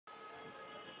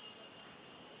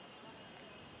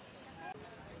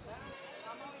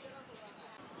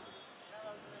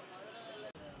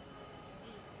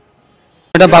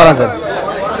தான் பார்க்கலாம் சார்.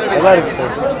 நல்லா இருக்கு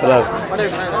சார். நல்லா இருக்கு.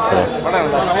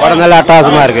 படம் நல்லா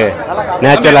அட்டகாசமாக இருக்குது,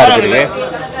 நேச்சுரலாக இருக்குது.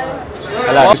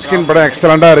 நல்லா மிஸ்கின் படம்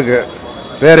எக்ஸலண்டாக இருக்குது.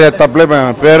 பேர் ஏற்றப்பிலே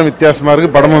பேரும் வித்தியாசமாக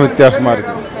இருக்குது, படமும் வித்தியாசமாக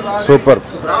இருக்குது. சூப்பர்.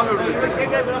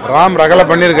 ராம் ரகலை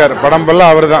பண்ணியிருக்காரு. படம்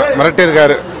ஃபுல்லாக அவர் தான்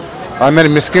மிரட்டியிருக்காரு. அதுமாரி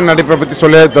மிஸ்கின் நடிப்பை பற்றி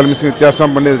சொல்லியாவது மிஸ்கின்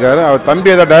வித்தியாசமாக பண்ணியிருக்காரு. அவர்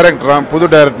தம்பி ஏதோ டைரக்டரான், புது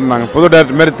டைரக்டர்னாங்க. புது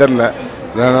டைரக்டர் மாரி தெரில,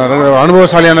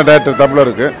 அனுபவசாலியான டைரக்டர் தப்பில்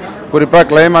இருக்குது. குறிப்பாக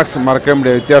கிளைமாக்ஸ் மறக்க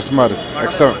முடியாது, வித்தியாசமாக இருக்குது.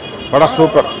 எக்ஸலன்ட் படம்.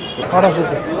 சூப்பர் படம்.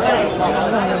 சூப்பர்.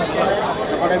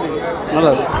 நல்லா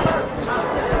இருக்கு.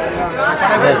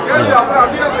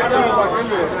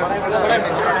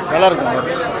 நல்லா இருக்கு.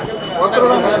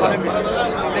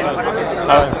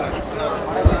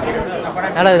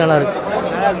 நல்லா இருக்கு.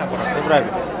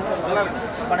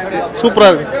 சூப்பரா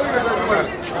இருக்கு.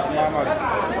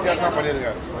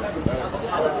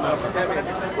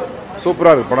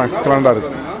 சூப்பராக இருக்குது படம். எக்ஸலண்டாக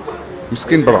இருக்குது.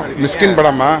 மிஸ்கின் படம். மிஸ்கின்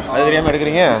படமா? அது தெரியாம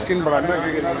எடுக்கிறீங்க. மிஸ்கின் படம்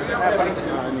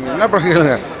என்ன படம்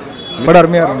கேளுங்க. படம்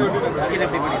அருமையாக இருக்கும்.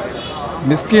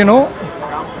 மிஸ்கினும்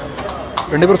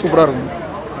 2 பேரும் சூப்பராக இருக்கும்.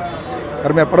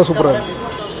 அருமையாக படம் சூப்பராக இருக்கும்.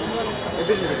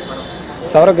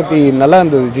 சவரக்கத்தி நல்லா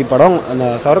இருந்தது படம். அந்த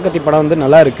சவரக்கத்தி படம் வந்து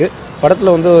நல்லா இருக்குது.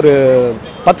 படத்தில் வந்து ஒரு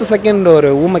 10 செகண்ட் ஒரு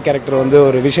ஊமை கேரக்டர் வந்து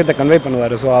ஒரு விஷயத்தை கன்வே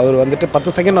பண்ணுவார். ஸோ அவர் வந்துட்டு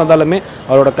 10 செகண்ட் வந்தாலுமே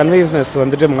அவரோட கன்வேஸ்னஸ்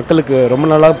வந்துட்டு மக்களுக்கு ரொம்ப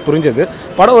நல்லா புரிஞ்சது.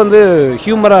 படம் வந்து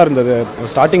ஹியூமராக இருந்தது.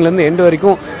 ஸ்டார்டிங்லேருந்து எண்டு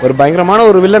வரைக்கும் ஒரு பயங்கரமான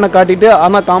ஒரு வில்லனை காட்டிட்டு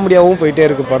ஆனால் காமெடியாகவும் போயிட்டே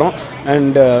இருக்குது படம்.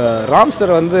 அண்டு ராம்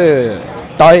சார் வந்து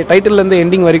டைட்டில்லேருந்து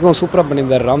எண்டிங் வரைக்கும் சூப்பராக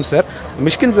பண்ணியிருந்தார் ராம் சார்.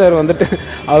 மிஷ்கின் சார் வந்துட்டு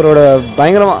அவரோட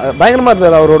பயங்கரமாக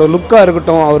இருந்தார். அவரோட லுக்காக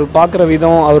இருக்கட்டும், அவர் பார்க்குற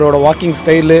விதம், அவரோட வாக்கிங்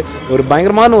ஸ்டைலு, ஒரு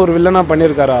பயங்கரமான ஒரு வில்லனாக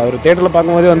பண்ணியிருக்காரு. அவர் தேட்டரில்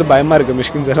பார்க்கும்போதே வந்து பயமாக இருக்குது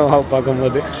மிஷ்கின் சார்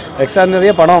பார்க்கும்போது.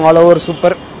 எக்ஸ்ட்ராடினரியாக படம் ஆல் ஓவர்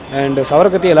சூப்பர். அண்ட்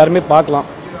சவரக்கத்தி எல்லாருமே பார்க்கலாம்,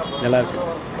 நல்லாயிருக்கு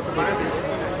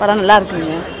படம். நல்லா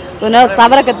இருக்குங்க.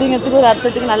 சவரக்கத்திங்கிறதுக்கு ஒரு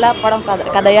அர்த்தத்துக்கு நல்லா படம்.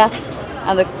 கதையாக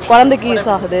அந்த குழந்தைக்கு யூஸ்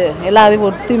ஆகுது, எல்லாத்தையும்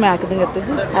ஒத்துமை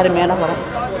ஆக்குதுங்கிறதுக்கு அருமையான படம்.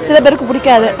 சில பேருக்கு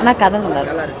பிடிக்காது, ஆனால் கதை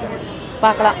நல்லா இருக்கு.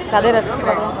 பார்க்கலாம், கதையை ரசித்து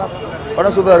பார்க்கலாம்.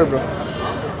 படம் சூப்பராக இருக்கு ப்ரோ.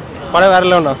 படம் வேற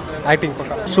இல்லைண்ணா. ஆக்டிங்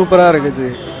சூப்பராக இருக்குச்சு.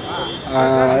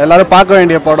 எல்லோரும் பார்க்க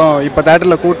வேண்டிய படம். இப்போ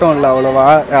தேட்டரில் கூட்டம் இல்லை அவ்வளோவா,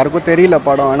 யாருக்கும் தெரியல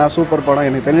படம். ஆனால் சூப்பர் படம்.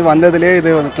 எனக்கு தெரிஞ்சு வந்ததுலேயே இது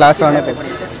ஒரு கிளாஸான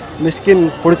படம். மிஸ்கின்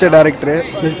பிடிச்ச டேரக்டரு.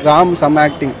 ராம் செம்ம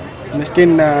ஆக்டிங்.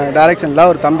 மிஸ்கின் டைரக்ஷனில்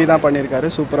ஒரு தம்பி தான் பண்ணியிருக்காரு.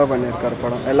 சூப்பராக பண்ணியிருக்காரு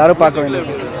படம். எல்லோரும் பார்க்க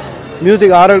வேண்டியது.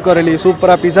 மியூசிக் ஆரல் குரலி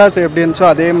சூப்பராக. பிசாஸ் எப்படி இருந்துச்சோ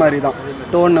அதே மாதிரி தான்.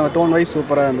 டோன் வைஸ்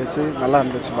சூப்பராக இருந்துச்சு. நல்லா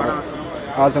இருந்துச்சு படம்.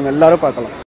 ஆசம். எல்லோரும் பார்க்கலாம்.